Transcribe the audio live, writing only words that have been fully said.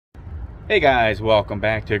Hey guys, welcome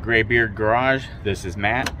back to Graybeard Garage. This is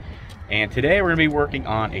Matt, and today we're going to be working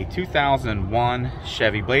on a 2001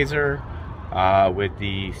 Chevy Blazer with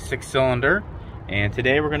the 6-cylinder. And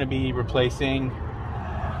today we're going to be replacing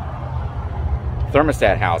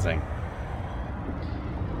thermostat housing.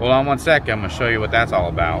 Hold on one second, I'm going to show you what that's all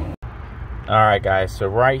about. Alright guys, so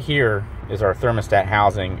right here is our thermostat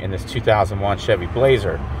housing in this 2001 Chevy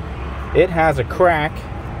Blazer. It has a crack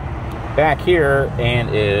back here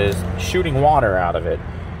and is shooting water out of it.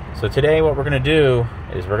 So today what we're going to do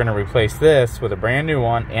is we're going to replace this with a brand new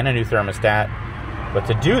one and a new thermostat. But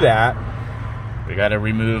to do that, we got to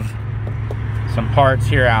remove some parts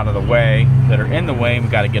here out of the way that are in the way, and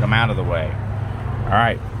we got to get them out of the way. All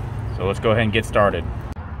right, so let's go ahead and get started.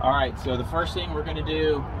 All right, so the first thing we're going to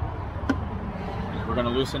do is we're going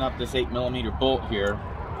to loosen up this 8mm bolt here.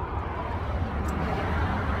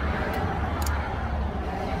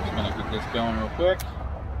 Get this going real quick.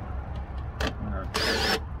 I'm gonna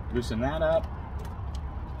loosen that up,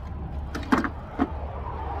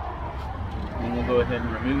 and we'll go ahead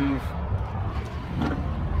and remove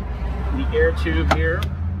the air tube here,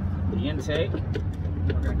 the intake.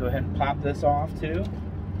 We're gonna go ahead and pop this off too.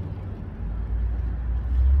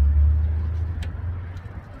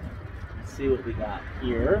 Let's see what we got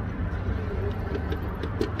here.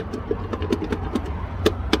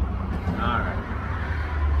 All right.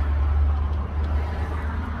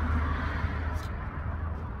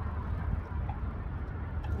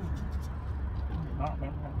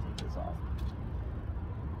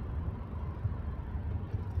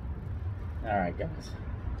 Alright guys,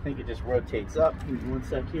 I think it just rotates up. Give me one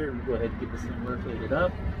sec here, we'll go ahead and get this thing rotated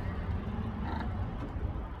up.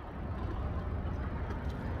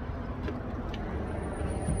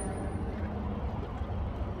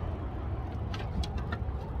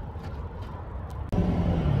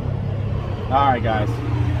 Alright guys,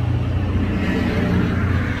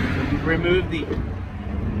 so we've removed the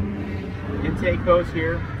intake hose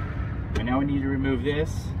here, and now we need to remove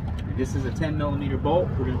this. This is a 10mm bolt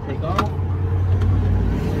we're going to take off.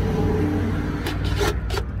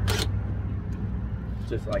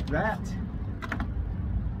 Just like that.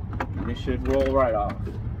 And this should roll right off.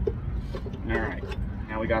 Alright,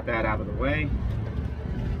 now we got that out of the way.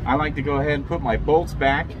 I like to go ahead and put my bolts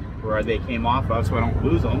back where they came off of so I don't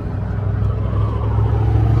lose them.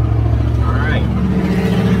 Alright,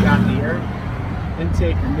 we got the air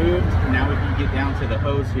intake removed. Now we can get down to the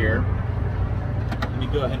hose here. Let me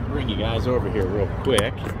go ahead and bring you guys over here real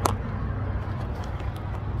quick.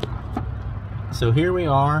 So here we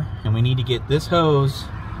are, and we need to get this hose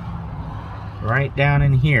right down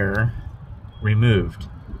in here removed.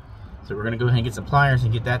 So we're going to go ahead and get some pliers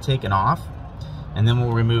and get that taken off, and then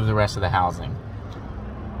we'll remove the rest of the housing.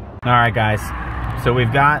 Alright guys, so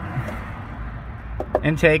we've got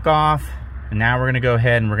intake off, and now we're going to go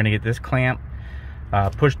ahead and we're going to get this clamp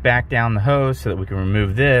pushed back down the hose so that we can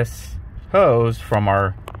remove this hose from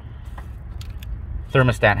our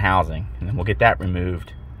thermostat housing, and then we'll get that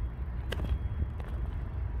removed.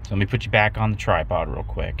 So let me put you back on the tripod real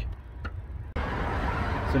quick.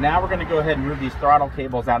 So now we're going to go ahead and move these throttle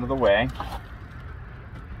cables out of the way,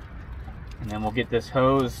 and then we'll get this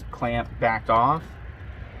hose clamp backed off.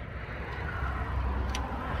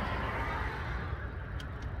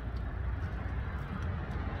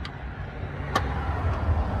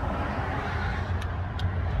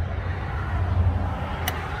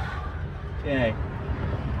 Okay,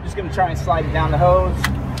 just going to try and slide it down the hose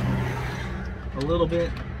a little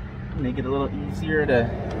bit, make it a little easier to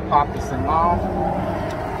pop this thing off.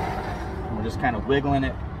 And we're just kind of wiggling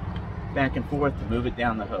it back and forth to move it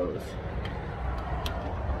down the hose.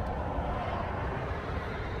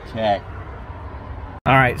 Okay.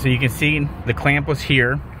 Alright, so you can see the clamp was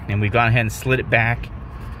here, and we've gone ahead and slid it back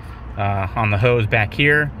on the hose back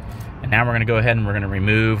here. And now we're going to go ahead and we're going to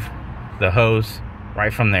remove the hose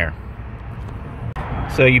right from there.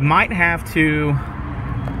 So you might have to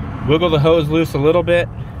wiggle the hose loose a little bit,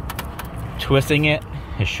 twisting it.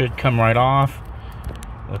 It should come right off.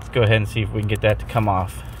 Let's go ahead and see if we can get that to come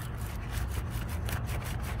off.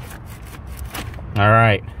 All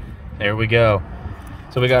right, there we go.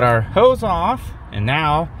 So we got our hose off, and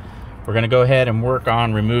now we're gonna go ahead and work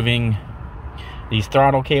on removing these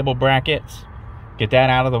throttle cable brackets, get that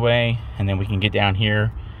out of the way, and then we can get down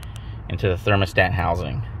here into the thermostat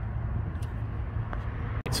housing.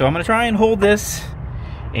 So I'm going to try and hold this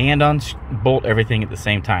and unbolt everything at the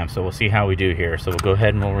same time. So we'll see how we do here. So we'll go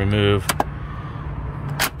ahead and we'll remove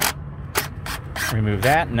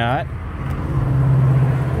that nut.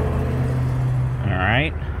 All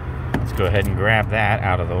right, let's go ahead and grab that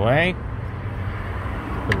out of the way.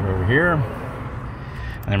 Put it over here.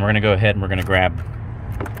 And then we're gonna go ahead and we're gonna grab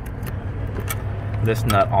this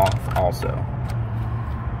nut off also.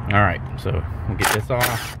 All right, so we'll get this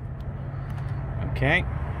off. Okay,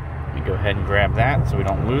 let me go ahead and grab that so we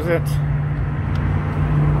don't lose it.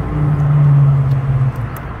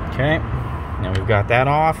 Okay, now we've got that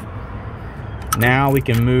off. Now we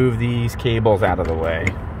can move these cables out of the way.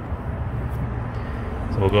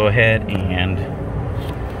 So we'll go ahead and,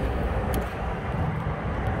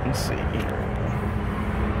 let's see.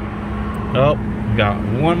 Oh, we've got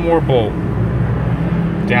one more bolt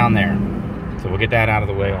down there. So we'll get that out of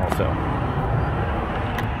the way also.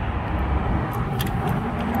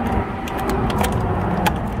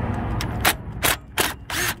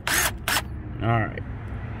 Alright.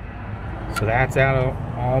 So that's out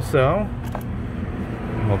also.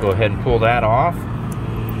 And we'll go ahead and pull that off.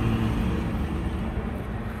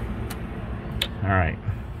 Alright.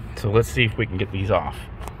 So let's see if we can get these off.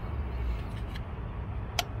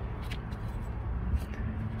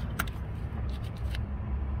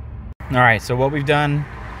 Alright, so what we've done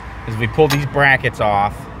is we pulled these brackets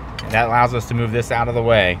off, and that allows us to move this out of the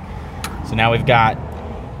way. So now we've got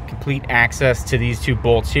complete access to these two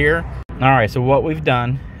bolts here. Alright, so what we've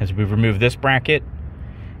done is we've removed this bracket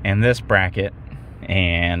and this bracket,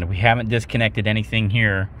 and we haven't disconnected anything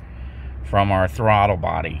here from our throttle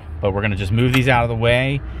body. But we're going to just move these out of the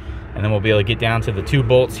way, and then we'll be able to get down to the two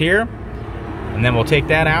bolts here, and then we'll take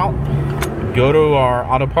that out, go to our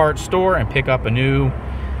auto parts store and pick up a new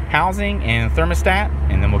housing and thermostat,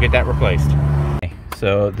 and then we'll get that replaced. Okay,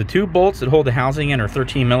 so the two bolts that hold the housing in are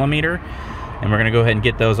 13 millimeter, and we're going to go ahead and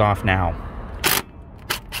get those off now.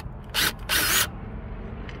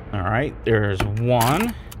 All right, there's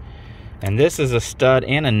one, and this is a stud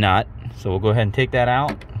and a nut, so we'll go ahead and take that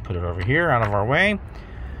out, put it over here out of our way,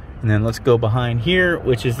 and then let's go behind here,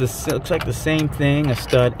 which is this, looks like the same thing, a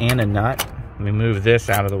stud and a nut. Let me move this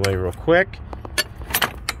out of the way real quick.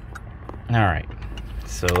 All right,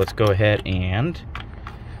 so let's go ahead and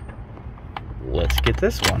let's get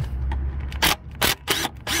this one.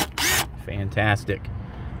 Fantastic.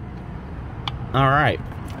 All right,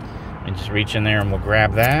 and just reach in there and we'll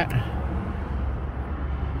grab that.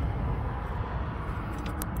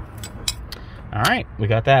 All right, we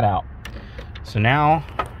got that out. So now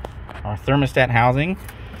our thermostat housing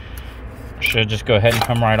should just go ahead and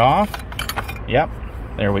come right off. Yep,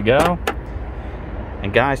 there we go.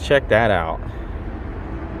 And guys, check that out.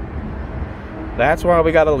 That's why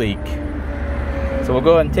we got a leak. So we'll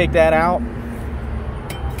go ahead and take that out,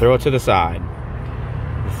 throw it to the side.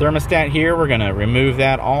 The thermostat here, we're gonna remove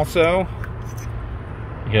that also,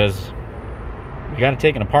 because we got it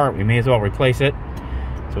taken apart, we may as well replace it.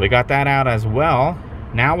 So we got that out as well.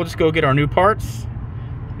 Now we'll just go get our new parts,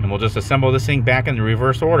 and we'll just assemble this thing back in the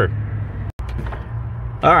reverse order.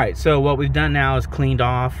 All right, so what we've done now is cleaned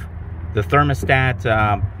off the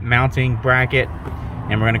thermostat mounting bracket,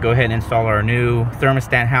 and we're gonna go ahead and install our new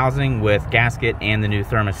thermostat housing with gasket and the new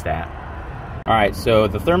thermostat. All right, so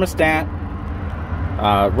the thermostat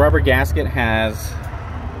rubber gasket has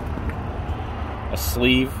a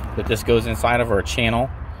sleeve that this goes inside of, our channel.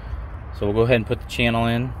 So we'll go ahead and put the channel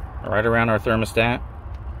in right around our thermostat.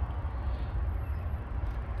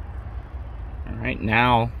 All right,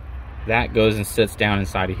 now that goes and sits down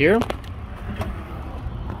inside of here,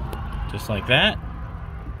 just like that.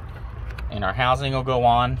 And our housing will go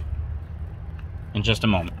on in just a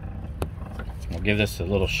moment. We'll give this a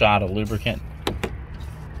little shot of lubricant.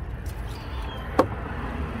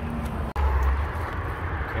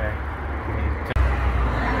 Okay.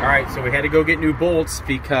 All right, so we had to go get new bolts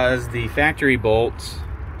because the factory bolts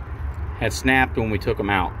had snapped when we took them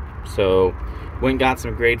out. So went and got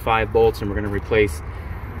some grade 5 bolts, and we're gonna replace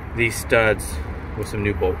these studs with some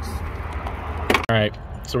new bolts. All right,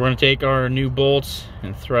 so we're gonna take our new bolts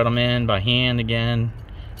and thread them in by hand again.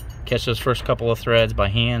 Catch those first couple of threads by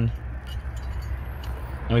hand.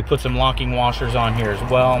 And we put some locking washers on here as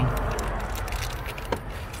well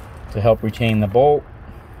to help retain the bolt.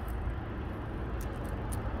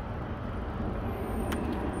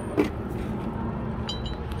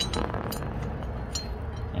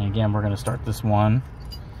 And again, we're gonna start this one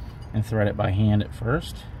and thread it by hand at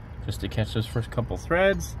first, just to catch those first couple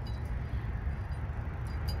threads.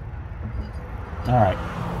 All right.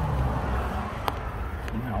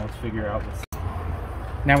 Now let's figure out this.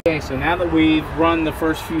 Now, okay, so now that we've run the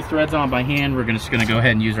first few threads on by hand, we're just gonna go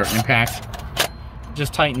ahead and use our impact.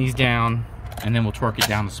 Just tighten these down, and then we'll torque it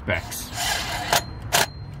down to specs.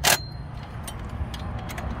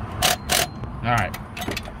 All right.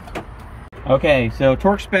 Okay, so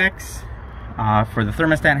torque specs for the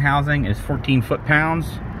thermostat housing is 14 foot-pounds.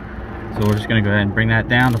 So we're just gonna go ahead and bring that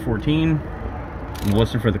down to 14. And we'll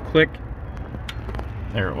listen for the click.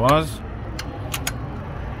 There it was.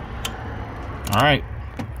 All right,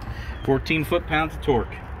 14 foot-pounds of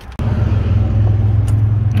torque.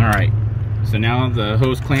 All right, so now the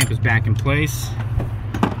hose clamp is back in place.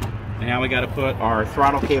 Now we got to put our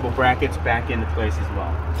throttle cable brackets back into place as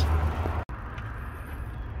well.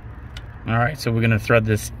 All right, so we're gonna thread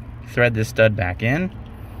this stud back in.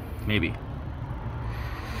 Maybe.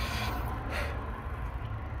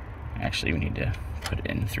 Actually, we need to put it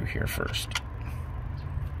in through here first.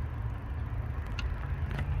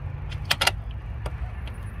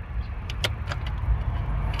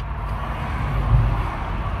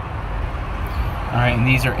 All right, and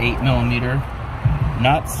these are 8mm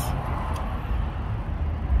nuts.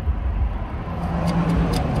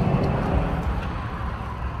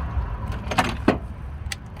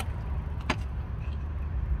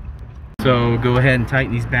 So go ahead and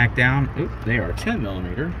tighten these back down. Oop, they are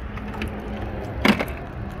 10mm.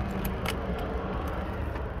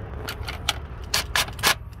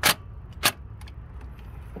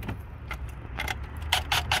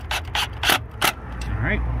 All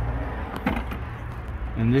right.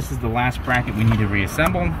 And this is the last bracket we need to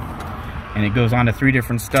reassemble. And it goes onto 3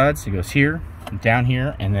 different studs. It goes here, down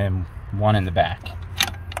here, and then one in the back.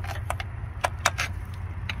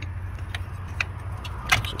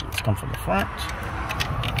 Actually, let's come from the front.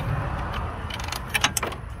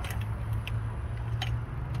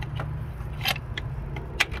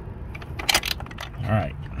 All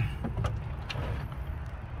right.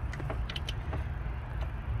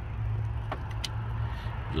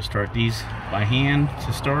 We'll start these by hand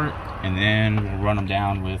to start, and then we'll run them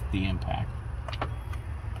down with the impact.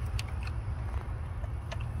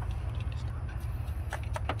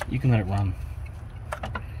 You can let it run.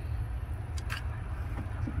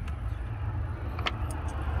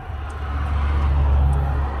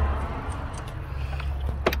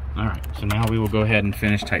 All right, so now we will go ahead and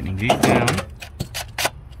finish tightening these down.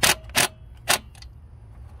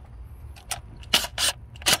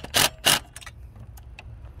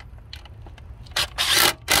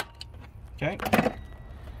 Okay.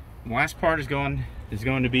 The last part is going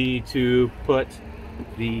to be to put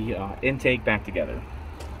the intake back together.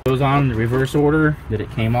 It goes on in the reverse order that it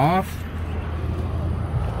came off.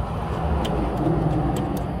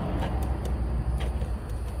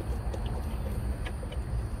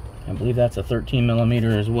 I believe that's a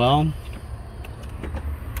 13mm as well.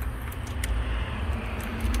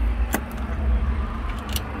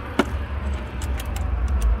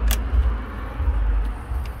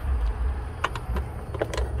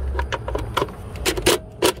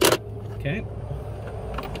 Okay.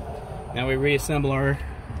 Now we reassemble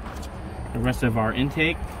the rest of our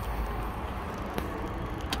intake.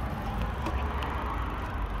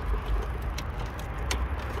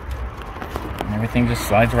 And everything just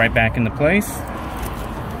slides right back into place.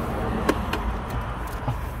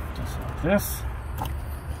 Just like this.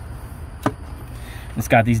 It's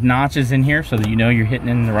got these notches in here so that you know you're hitting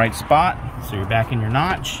in the right spot. So you're back in your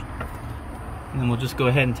notch. And then we'll just go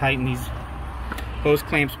ahead and tighten these hose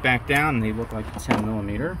clamps back down, and they look like a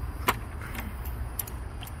 10mm.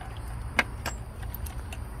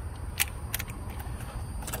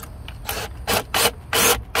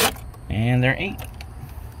 And they're 8.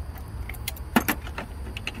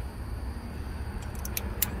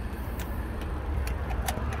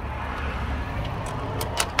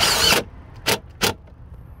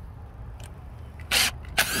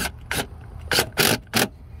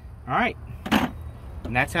 All right,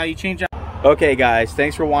 and that's how you change out. Okay guys,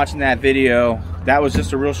 thanks for watching that video. That was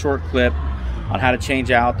just a real short clip on how to change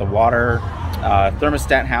out the water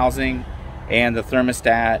thermostat housing and the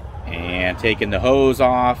thermostat, and taking the hose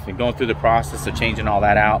off and going through the process of changing all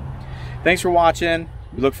that out. Thanks for watching.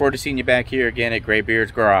 We look forward to seeing you back here again at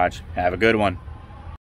Graybeard's Garage. Have a good one.